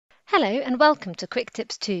Hello and welcome to Quick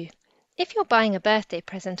Tips 2. If you're buying a birthday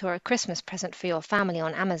present or a Christmas present for your family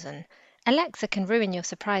on Amazon, Alexa can ruin your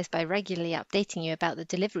surprise by regularly updating you about the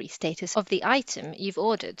delivery status of the item you've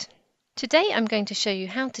ordered. Today I'm going to show you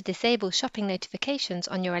how to disable shopping notifications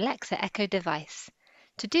on your Alexa Echo device.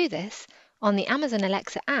 To do this, on the Amazon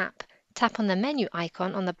Alexa app, tap on the menu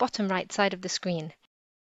icon on the bottom right side of the screen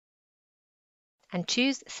and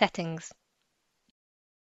choose Settings.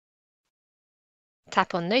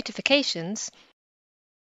 Tap on Notifications.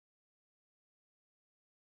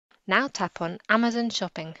 Now tap on Amazon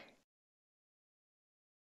Shopping.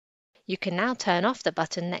 You can now turn off the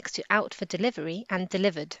button next to Out for Delivery and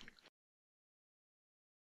Delivered.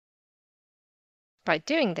 By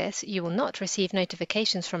doing this, you will not receive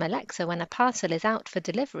notifications from Alexa when a parcel is out for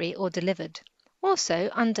delivery or delivered. Also,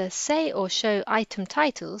 under Say or Show Item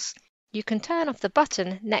Titles, you can turn off the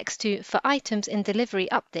button next to For Items in Delivery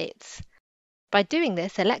Updates. By doing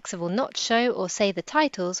this, Alexa will not show or say the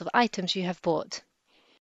titles of items you have bought.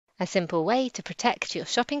 A simple way to protect your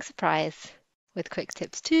shopping surprise. With Quick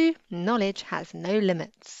Tips 2, knowledge has no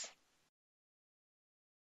limits.